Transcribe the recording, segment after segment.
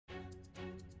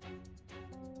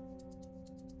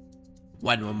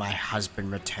When will my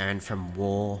husband return from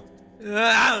war?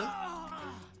 I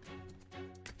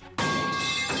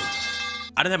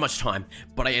don't have much time,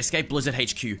 but I escaped Blizzard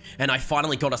HQ, and I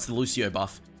finally got us the Lucio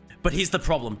buff. But here's the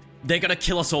problem. They're gonna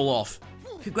kill us all off.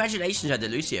 Congratulations on the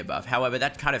Lucio buff. However,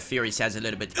 that kind of theory sounds a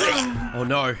little bit... Oh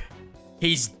no.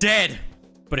 He's dead.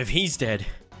 But if he's dead,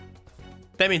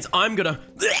 that means I'm gonna...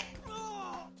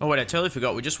 Oh wait, I totally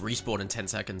forgot. We just respawned in 10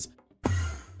 seconds.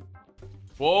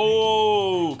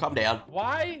 Whoa, calm down.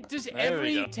 Why does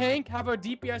every tank have a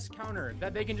DPS counter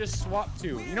that they can just swap to?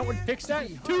 You know what would fix that?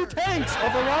 2 tanks,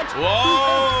 Overwatch.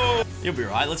 Whoa! You'll be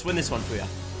right. Let's win this one for you.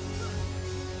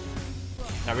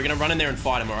 Now we're gonna run in there and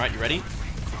fight him, alright? You ready?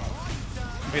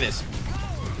 Look at this.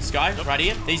 This guy, right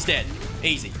here, he's dead.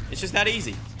 Easy. It's just that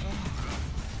easy.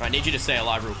 I need you to stay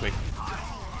alive real quick.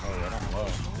 Oh, yeah, not low.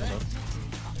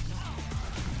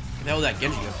 Where the hell did that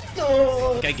Genji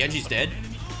go? Okay, Genji's dead.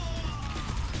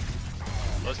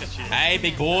 Hey,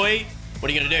 big boy. What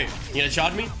are you gonna do? You gonna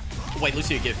charge me? Wait,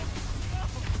 Lucio, give.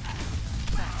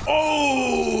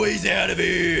 Oh, he's out of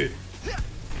here.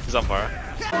 He's on fire.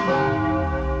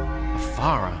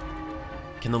 Farah?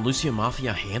 Can the Lucio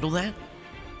Mafia handle that?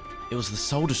 It was the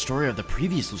sole destroyer of the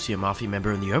previous Lucio Mafia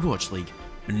member in the Overwatch League.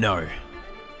 But no,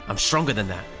 I'm stronger than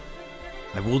that.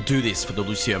 I will do this for the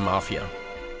Lucio Mafia.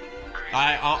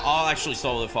 I'll actually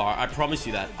solo the Farah. I promise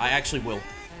you that. I actually will.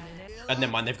 Never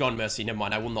mind, they've gone Mercy. Never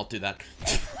mind, I will not do that.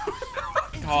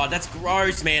 God, that's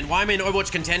gross, man. Why am I in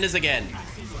Overwatch contenders again?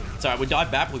 It's alright, we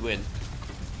dive back, we win.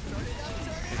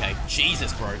 Okay,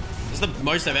 Jesus, bro. This is the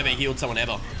most I've ever healed someone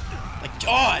ever. Like,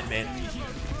 God, man.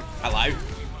 Hello?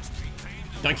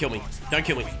 Don't kill me. Don't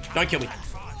kill me. Don't kill me.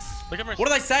 What do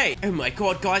they say? Oh my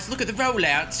God, guys, look at the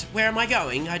rollout. Where am I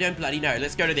going? I don't bloody know.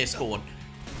 Let's go to their spawn.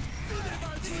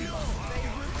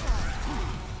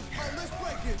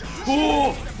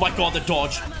 Oh my God, the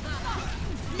dodge.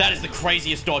 That is the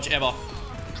craziest dodge ever.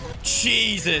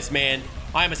 Jesus, man.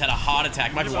 I almost had a heart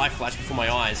attack. My life flashed before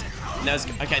my eyes. And that was,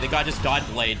 okay, the guy just died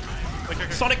blade.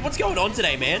 Sonic, what's going on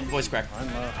today, man? Voice crack.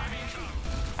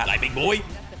 Hello, big boy.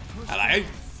 Hello.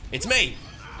 It's me.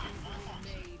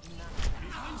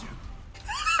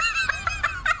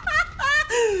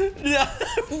 No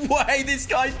way, this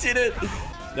guy did it.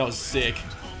 That was sick.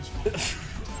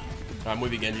 Alright,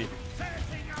 move you, Genji.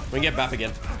 We can get Bap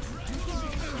again.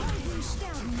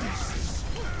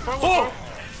 Oh!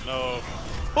 No.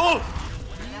 Oh!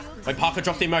 Wait, Parker,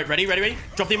 drop the emote. Ready, ready, ready?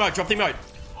 Drop the emote, drop the emote.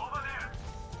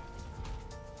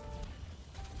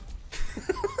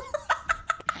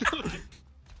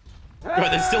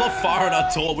 Wait, there's still a fire on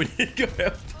our tour. We need to go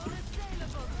help.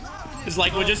 It's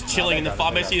like we're just chilling and the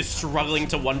pharmacy is struggling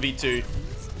to 1v2.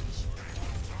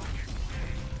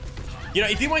 You know,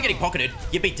 if you weren't getting pocketed,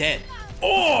 you'd be dead.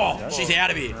 Oh, she's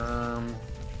out of here.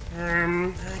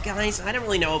 Guys, I don't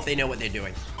really know if they know what they're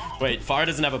doing. Wait, Fire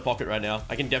doesn't have a pocket right now.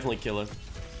 I can definitely kill her.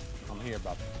 I'm here,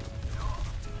 Bob.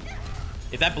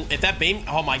 If that beam,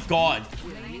 oh my God.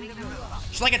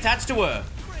 She's like attached to her.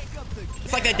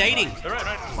 It's like they're dating.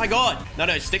 Oh my God.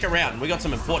 No, stick around. We got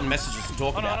some important messages to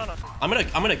talk about. No. I'm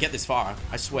gonna get this far.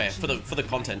 I swear, for the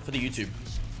content, for the YouTube.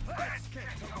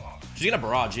 She's gonna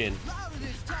barrage in.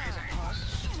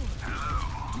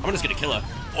 I'm just gonna kill her.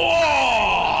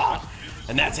 Oh!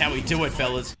 And that's how we do it,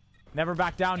 fellas. Never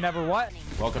back down, never what?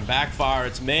 Welcome back, Fire.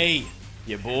 It's me,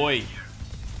 your boy.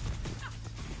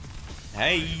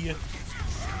 Hey.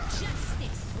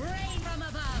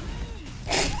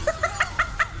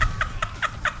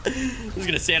 I'm just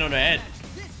gonna stand on her head.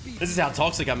 This is how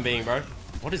toxic I'm being, bro.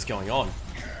 What is going on?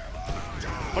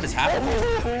 What is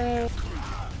happening?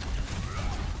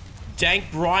 Dank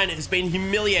Brian has been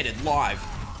humiliated live.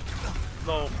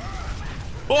 No.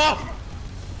 Oh!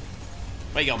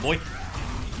 Where you going, boy?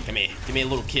 Come here. Give me a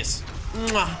little kiss.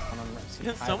 Mwah.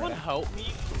 Can someone help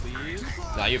me, please?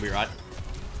 No, you'll be right.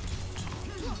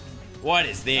 What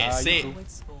is this?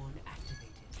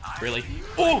 Really?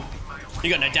 Oh! You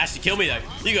got no dash to kill me, though.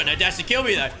 You got no dash to kill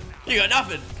me, though. You got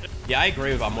nothing. Yeah, I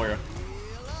agree with Moira.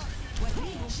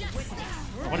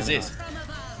 What is this?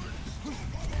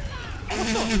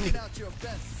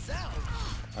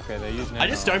 Okay, they're using it. I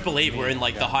just don't believe we're in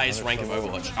like the highest rank of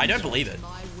Overwatch. I don't believe it.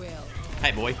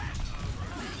 Hey, boy.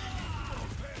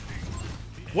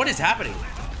 What is happening?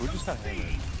 We just got hammered.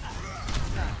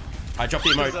 I dropped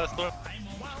the emote.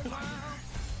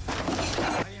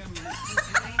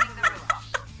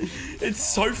 It's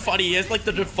so funny. He has like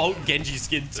the default Genji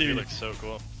skin too. He looks so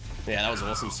cool. Yeah, that was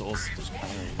awesome sauce.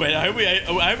 Wait, I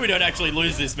hope we don't actually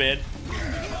lose this, man.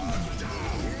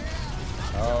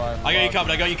 Oh, I got you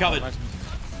covered. I got you covered.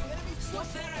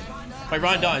 Wait,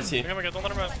 Ryan dies here. Don't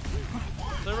let him run.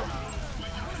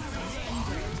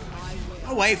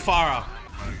 Oh wait, Farah.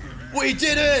 We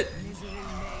did it!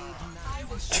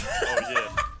 Oh yeah.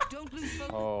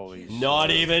 Holy shit.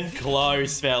 Not even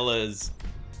close, fellas.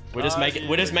 We're just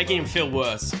making him feel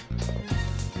worse.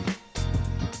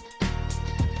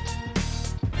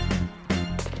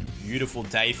 Beautiful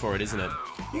day for it, isn't it?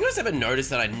 You guys ever notice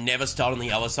that I never start on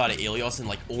the other side of Ilios in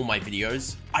like all my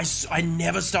videos? I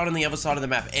never start on the other side of the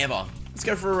map ever. Let's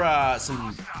go for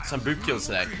some boop kills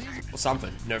today or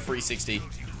something. No 360.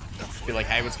 Be like,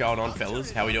 hey, what's going on,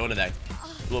 fellas? How we doing today?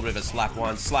 A little bit of a slap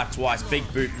once, slap twice, big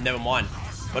boop, never mind.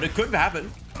 But it could happen.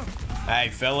 Hey,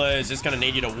 fellas, just gonna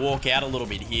need you to walk out a little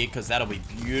bit here because that'll be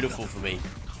beautiful for me.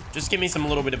 Just give me some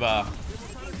little bit of a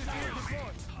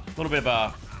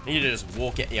I need you to just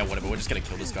walk out. Yeah, whatever. We're just gonna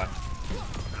kill this guy.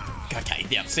 Okay,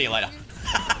 yeah, see you later.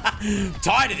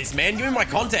 Tired of this, man. Give me my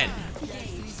content.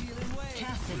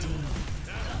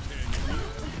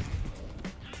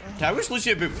 Okay, I wish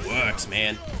Lucio Boop works,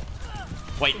 man.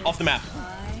 Wait, off the map.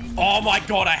 Oh my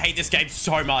god, I hate this game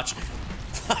so much.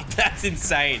 Like, that's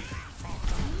insane.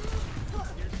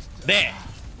 There.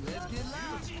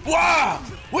 Wow!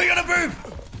 We got a boop!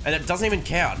 And it doesn't even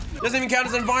count. It doesn't even count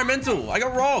as environmental. I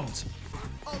got robbed.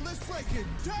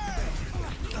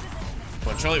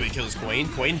 Well, surely we kill this queen.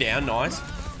 Queen down, nice.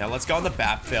 Now let's go on the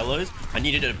BAP, fellas. I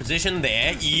needed a position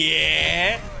there.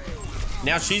 Yeah!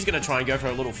 Now she's gonna try and go for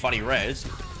a little funny res.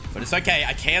 But it's okay,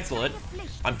 I cancel it.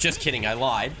 I'm just kidding, I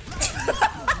lied.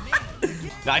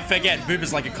 I forget, Boop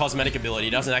is like a cosmetic ability.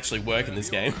 It doesn't actually work in this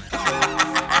game.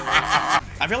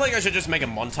 I feel like I should just make a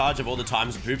montage of all the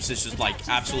times Boops is just like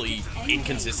absolutely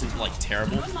inconsistent, like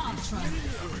terrible.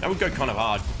 That would go kind of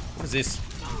hard. What is this?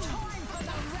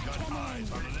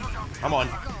 Come on,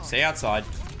 stay outside.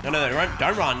 No,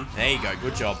 don't run. There you go,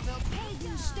 good job.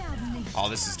 Oh,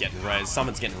 this is getting res.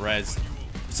 Someone's getting res.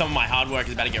 Some of my hard work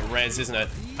is about to get res, isn't it?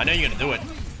 I know you're gonna do it.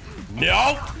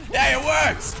 No! Yeah, it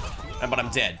works! But I'm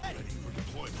dead.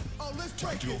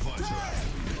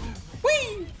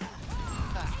 Whee!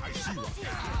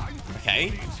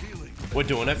 Okay. We're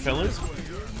doing it, fellas.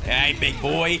 Hey, big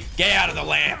boy. Get out of the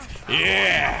lamp.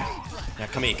 Yeah! Now,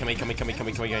 come here.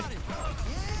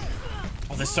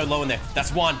 Oh, they're so low in there.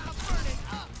 That's one.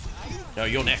 No,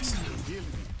 you're next.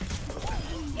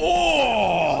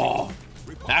 Oh!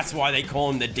 That's why they call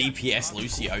him the DPS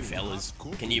Lucio, fellas.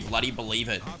 Can you bloody believe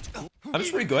it? I'm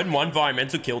just pretty good. One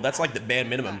environmental kill. That's like the bare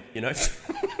minimum, you know?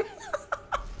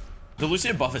 The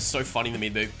Lucio buff is so funny to me,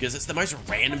 Boo, because it's the most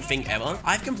random thing ever.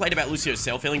 I've complained about Lucio's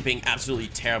self-healing being absolutely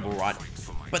terrible, right?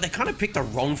 But they kind of picked the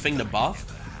wrong thing to buff.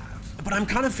 But I'm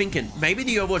kind of thinking, maybe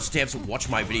the Overwatch devs watch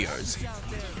my videos.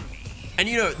 And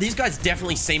you know, these guys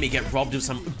definitely see me get robbed of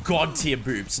some god tier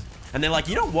boobs. And they're like,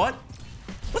 you know what?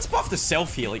 Let's buff the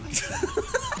self-healing.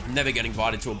 I'm never getting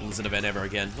invited to a Blizzard event ever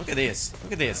again. Look at this.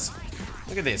 Look at this.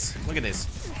 Look at this. Look at this.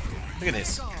 Look at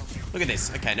this. Look at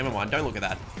this. Okay, never mind. Don't look at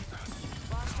that.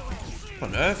 What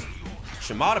on earth?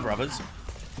 Shimada brothers.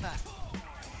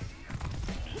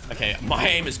 Okay, my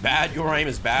aim is bad. Your aim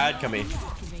is bad. Come here.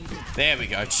 There we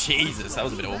go. Jesus, that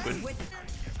was a bit awkward.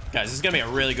 Guys, this is going to be a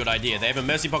really good idea. They have a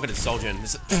mercy pocketed soldier in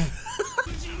this.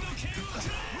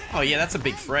 Oh yeah, that's a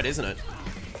big threat, isn't it?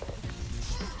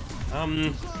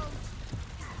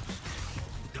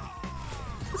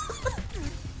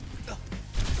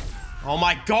 Oh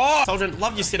my god! Soldier,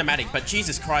 love your cinematic, but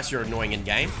Jesus Christ, you're annoying in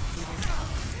game.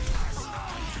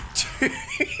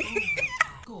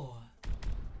 Score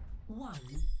 1-1.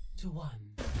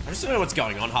 I just don't know what's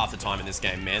going on half the time in this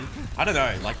game, man. I don't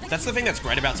know, like, that's the thing that's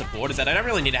great about support, is that I don't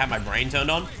really need to have my brain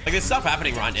turned on. Like, there's stuff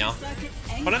happening right now.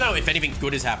 I don't know if anything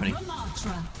good is happening.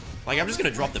 Like, I'm just gonna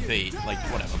drop the beat, like,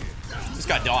 whatever. This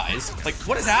guy dies. Like,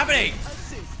 what is happening?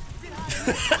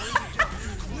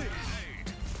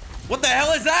 What the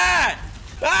hell is that?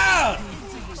 Ah!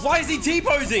 Why is he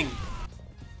T-posing?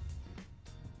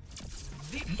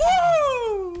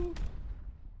 Woo!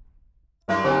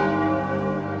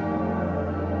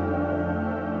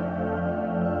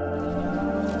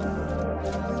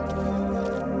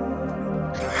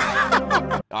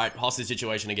 Alright, hostage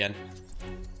situation again.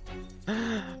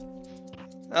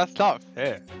 That's not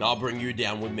fair. I'll bring you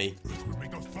down with me.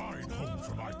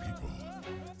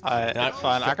 It's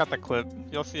fine. I got the clip.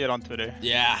 You'll see it on Twitter.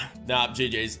 Yeah. Nah,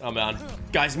 GG's. I'm down.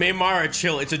 Guys, me and Mara are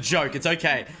chill. It's a joke. It's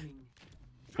okay.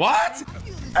 What?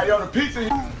 Hey, yo, the pizza.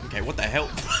 Okay, what the hell?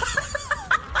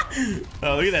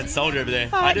 Oh, look at that soldier over there.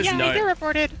 I just know. Yeah,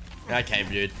 reported. Okay,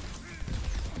 dude.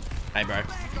 Hey, bro.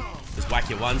 Just whack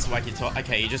you once, whack you twice.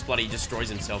 Okay, he just bloody destroys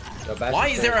himself. Why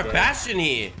is there a Bastion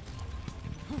here?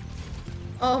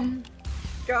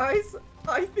 Guys,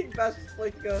 I think Bastion's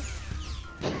flanking us.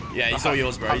 Yeah, he's all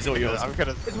yours, bro. He's all yours. I'm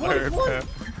gonna It's 1v1.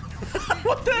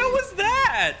 What the hell was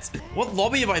that? What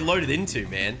lobby have I loaded into,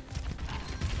 man?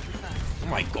 Oh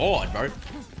my god, bro.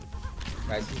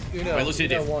 Guys, Uno, Wait, Lucio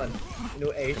Uno diff. 1.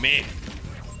 Uno 8. Come here.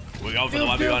 We're going for the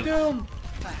 1v1.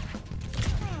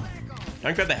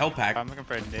 Don't grab the health pack. I'm looking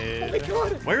for a Oh my nade.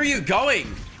 god. Where are you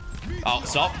going? Oh,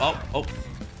 stop. Oh.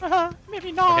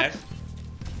 Maybe not. Okay.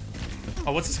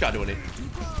 Oh, what's this guy doing here?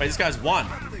 Wait, this guy's one.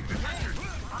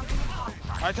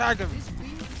 I tagged him.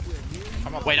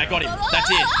 Wait, I got him. That's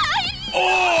it.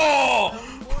 Oh!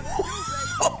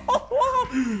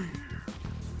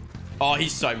 Oh,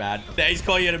 he's so mad. He's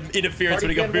calling it interference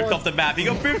when he got booped off the map. He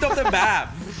got booped off the map.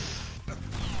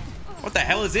 What the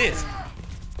hell is this?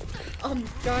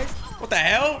 Guys. What the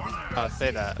hell?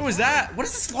 Say that. Who is that? What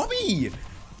is this lobby?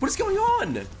 What is going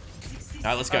on? All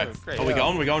right, let's go. Oh, great. Are we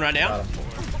going? We're going right now?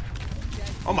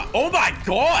 Oh my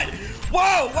god!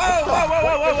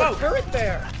 Whoa! Turret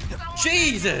there.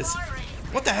 Jesus!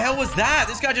 What the hell was that?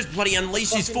 This guy just bloody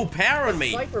unleashed his full power on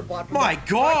me. Sniper bot from My the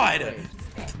god! sniper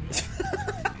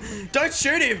range. Don't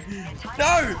shoot him!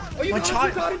 No! Oh, you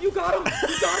got him!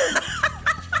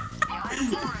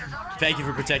 Thank you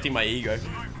for protecting my ego.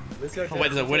 Lucio Oh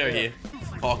wait, there's a widow here.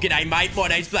 Oh, g'day mate, my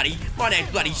name's bloody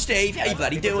Steve. How you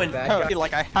bloody doing? Oh,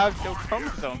 like I have no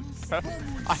chromosomes. Bro.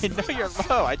 I know you're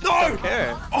low. I just don't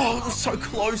care. Oh, it was so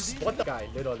close. What the guy,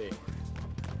 literally.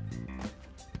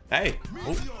 Hey.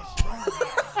 Oh.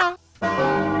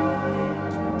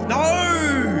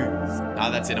 No! Nah,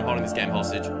 that's it. I'm holding this game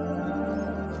hostage.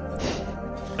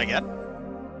 Again?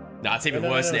 Nah, it's even No,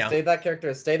 worse now. Stay that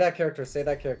character.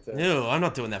 Ew, I'm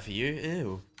not doing that for you.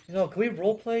 Ew. You know, can we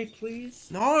roleplay, please?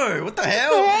 No, what the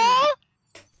hell?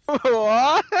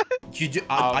 What? You do,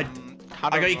 I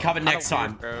got you covered next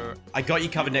time. I got you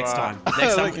covered next time.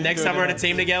 Next time we're in a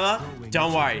team together,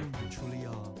 don't worry.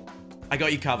 I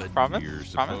got you covered.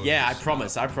 Promise? Promise? Yeah, I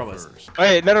promise.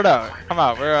 Wait, no. Come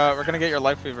on, we're gonna get your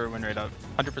life fever win rate up,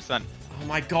 100%. Oh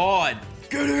my god.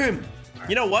 Get him!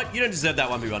 You know what? You don't deserve that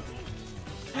 1v1.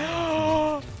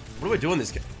 What are we doing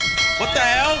this game? What the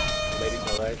hell? Ladies,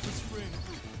 alright.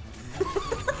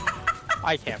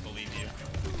 I can't believe you.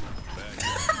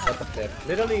 What the flip?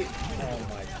 Literally. Oh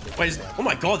my. Wait, oh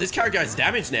my god, this character has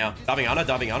damage now. Diving Ana.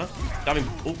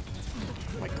 Oh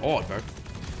my god, bro.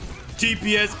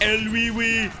 DPS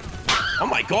Lucio. Oh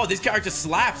my god, this character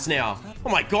slaps now. Oh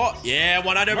my god. Yeah,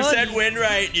 100% win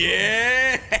rate.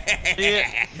 Yeah.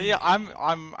 See, I'm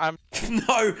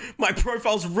No, my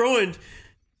profile's ruined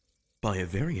by a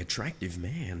very attractive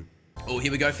man. Oh,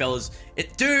 here we go, fellas.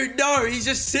 Dude, no, he's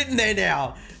just sitting there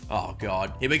now. Oh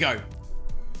god, here we go.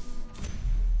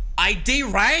 I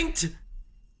deranked.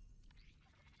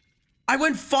 I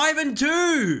went 5 and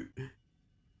 2.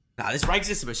 Nah, this rank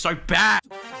system is so bad.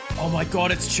 Oh my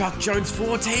god, it's Chuck Jones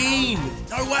 14.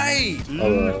 No way.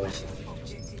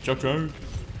 Chuck Jones.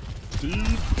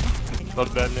 Steve.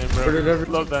 Love that name, bro.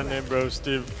 Love that name, bro.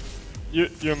 Steve. You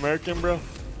American, bro?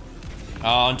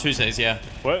 On Tuesdays, yeah.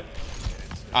 What?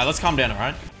 Alright, let's calm down,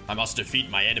 alright? I must defeat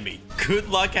my enemy. Good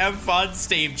luck, have fun,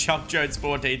 Steve. Chuck Jones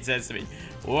 14 says to me.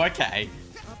 Okay.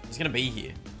 He's gonna be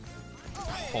here.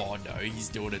 Oh no, he's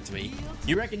doing it to me.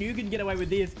 You reckon you can get away with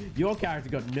this? Your character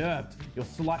got nerfed. You're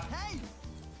slut.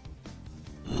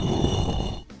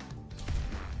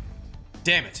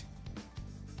 Damn it.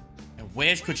 And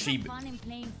where could she be? Fun and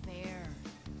playing fair.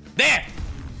 There!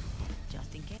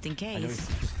 Just in case.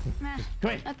 Meh,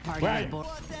 Come here. a party Where are you? board.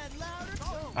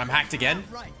 I'm hacked again.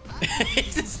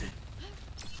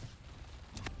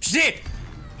 Shit!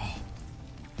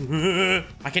 Oh.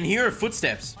 I can hear her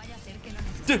footsteps.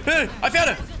 I found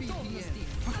her!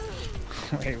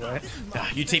 Wait, what?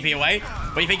 You TP away?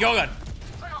 What do you think you're going?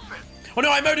 Oh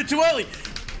no, I mowed it too early!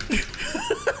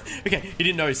 Okay, he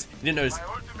didn't notice.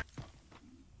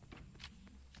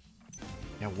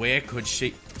 Now where could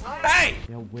she... Hey!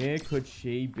 Now where could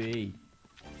she be?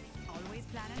 Always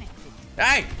plan an exit.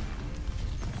 Hey!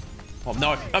 Oh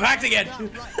no, I'm hacked again!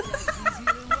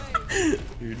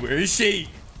 Dude, where is she?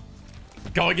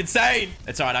 Going insane!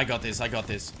 It's alright, I got this.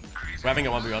 We're having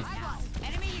a 1v1.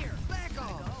 Enemy here.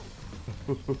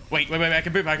 Wait, I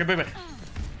can boot it.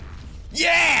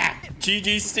 Yeah!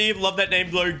 GG Steve, love that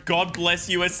name though. God bless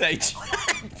USH.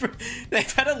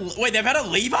 they've had a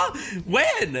lever?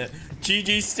 When?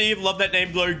 GG Steve, love that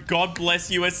name though. God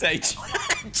bless USH.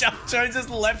 Chuck Jones has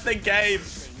left the game.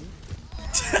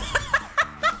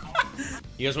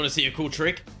 You guys want to see a cool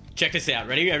trick? Check this out.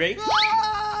 Ready?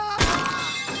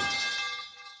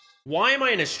 Why am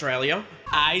I in Australia?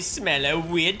 I smell a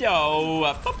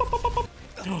widow.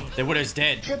 The widow's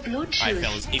dead. Alright,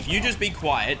 fellas, if you just be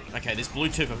quiet. Okay, this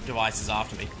Bluetooth device is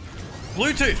after me.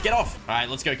 Bluetooth, get off. Alright,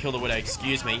 let's go kill the widow.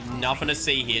 Excuse me. Nothing to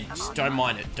see here. Just don't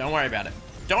mind it. Don't worry about it.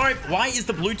 Don't. Why is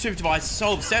the Bluetooth device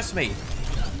so obsessed with me?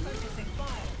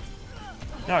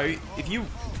 No, if you...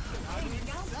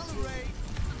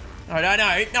 No.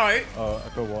 Oh, I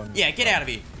go one. Yeah, get out of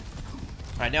here.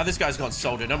 Alright, now this guy's gone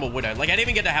soldier. No more widow. Like, I didn't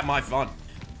even get to have my fun.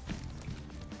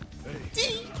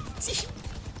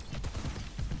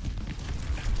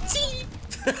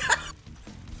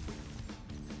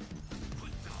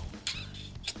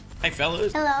 Hey,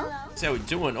 fellas. Hello. So how we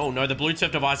doing? Oh, no, the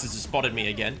Bluetooth device has spotted me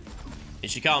again. Here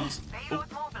she comes. Oh.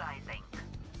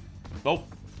 Nope.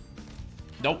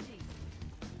 Nope.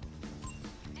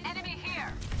 Enemy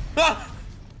here. Ah!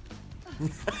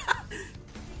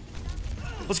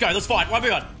 Let's go. Let's fight.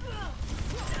 1v1.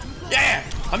 Yeah!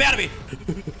 I'm out of here.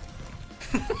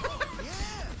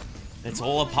 It's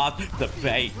all a part of the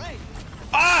bait.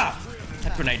 Ah!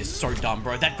 That grenade is so dumb,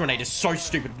 bro. That grenade is so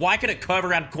stupid. Why can it curve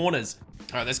around corners?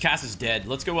 Alright, this Cass is dead.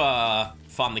 Let's go,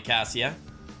 farm the Cass, yeah?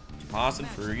 Passing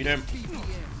through, you know.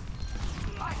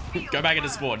 Go back into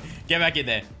spawn. Get back in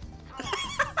there.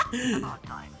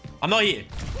 I'm not here.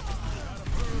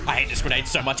 I hate this grenade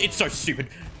so much. It's so stupid.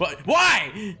 But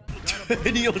why?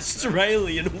 Turning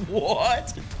Australian.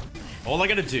 What? All I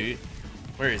gotta do...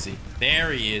 Where is he?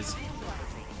 There he is.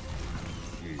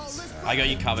 I got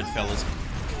you covered, fellas.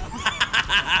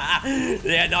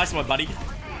 Yeah, nice one, buddy.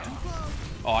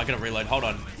 Oh, I gotta reload. Hold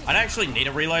on. I don't actually need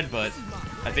a reload, but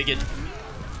I figured...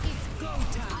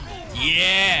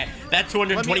 Yeah! That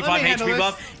 225 HP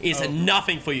buff is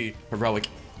nothing for you. Heroic.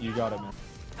 You got it, man.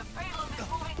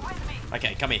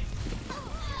 Okay, come here.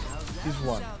 He's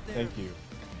one. Thank you.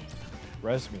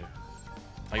 Res me.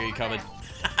 I got you covered.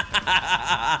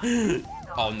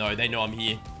 Oh no, they know I'm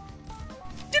here.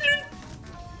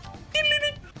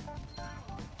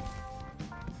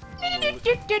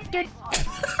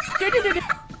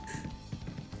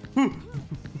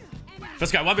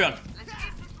 Let's go, 1v1.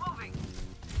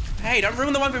 Hey, don't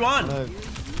ruin the 1v1.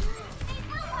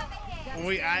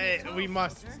 We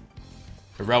must.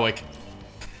 Heroic.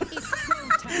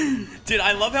 Dude,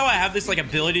 I love how I have this like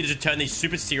ability to turn these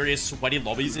super serious, sweaty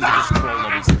lobbies into just troll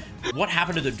lobbies. What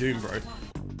happened to the Doom, bro?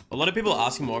 A lot of people are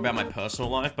asking more about my personal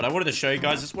life, but I wanted to show you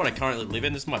guys, this is what I currently live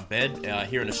in. This is my bed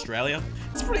here in Australia.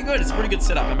 It's pretty good. It's a pretty good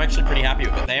setup. I'm actually pretty happy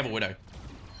with it. They have a widow.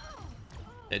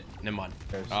 Never mind.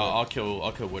 I'll kill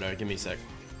Widow. Give me a sec.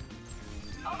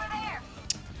 Over there.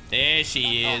 There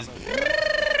she is.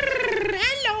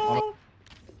 Hello.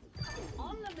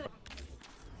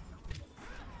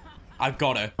 I've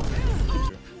got her.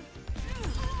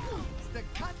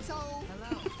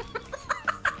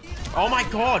 Oh my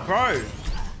god, bro.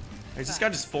 Is this guy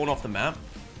just falling off the map?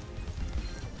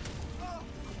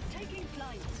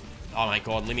 Oh my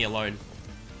god, leave me alone.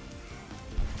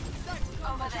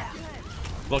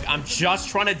 Look, I'm just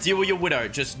trying to deal with your Widow.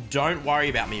 Just don't worry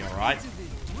about me, alright?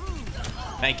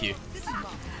 Thank you.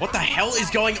 What the hell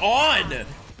is going on?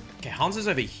 Okay, Hans is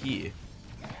over here.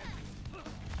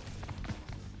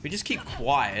 We just keep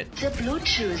quiet. The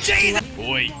Bluetooth. Jesus!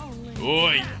 Oi.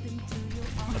 Oi.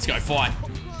 Let's go, fight.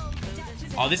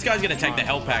 Oh, this guy's gonna take the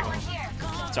health pack.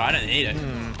 So I don't need it.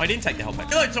 I didn't take the health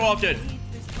pack. I like so often.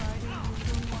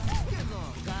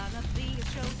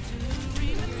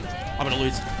 I'm gonna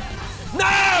lose.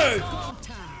 No!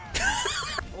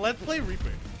 Let's play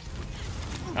Reaper.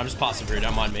 I'm just passing through,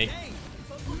 don't mind me.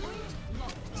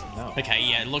 No. Okay,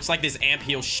 yeah, it looks like this amp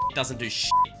heal shit doesn't do shit.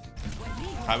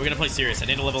 Alright, we're gonna play serious. I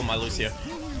need to level my Lucio.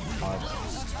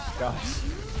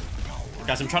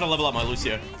 Guys, I'm trying to level up my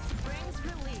Lucio.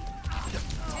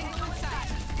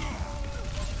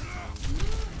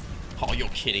 Oh, you're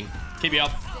kidding. Keep me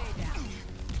up.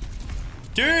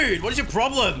 Dude, what is your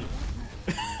problem?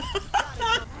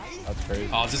 That's crazy.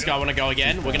 Oh, does this guy want to go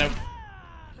again? We're gonna...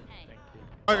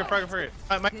 Frog.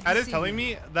 My dad is telling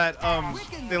me that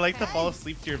they like to fall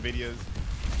asleep to your videos.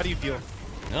 How do you feel?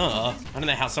 I don't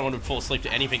know how someone would fall asleep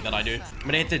to anything that I do. I'm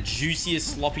gonna hit the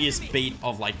juiciest, sloppiest beat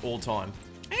of like all time.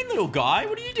 Hey, little guy,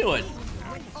 what are you doing?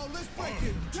 Well,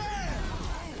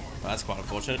 that's quite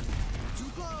unfortunate.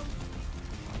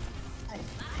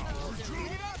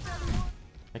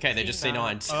 Okay, they just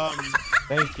C9'd.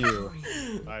 Thank you.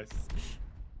 Nice.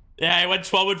 Yeah, I went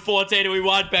 12 and 14 and we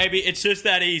won, baby. It's just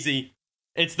that easy.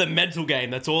 It's the mental game.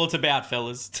 That's all it's about,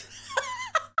 fellas.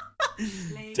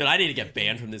 Dude, I need to get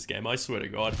banned from this game. I swear to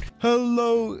God.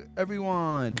 Hello,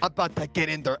 everyone. I'm about to get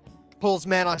in their pulls,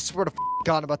 man. I swear to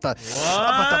God, I'm about to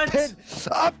pin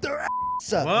up their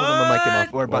ass.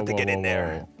 We're about to get in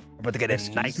there. We're about to get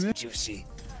in nice and juicy.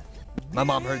 My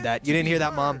mom heard that. You didn't hear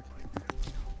that, Mom?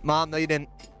 Mom, no, you didn't.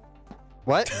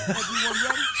 What?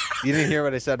 You didn't hear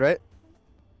what I said, right?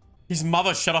 His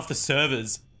mother shut off the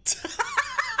servers.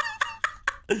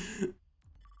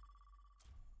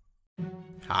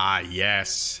 Ah,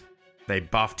 yes. They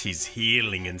buffed his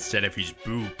healing instead of his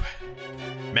boop.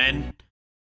 Men,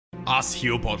 us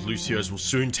Healbot Lucios will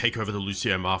soon take over the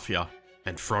Lucio Mafia,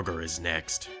 and Frogger is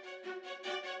next.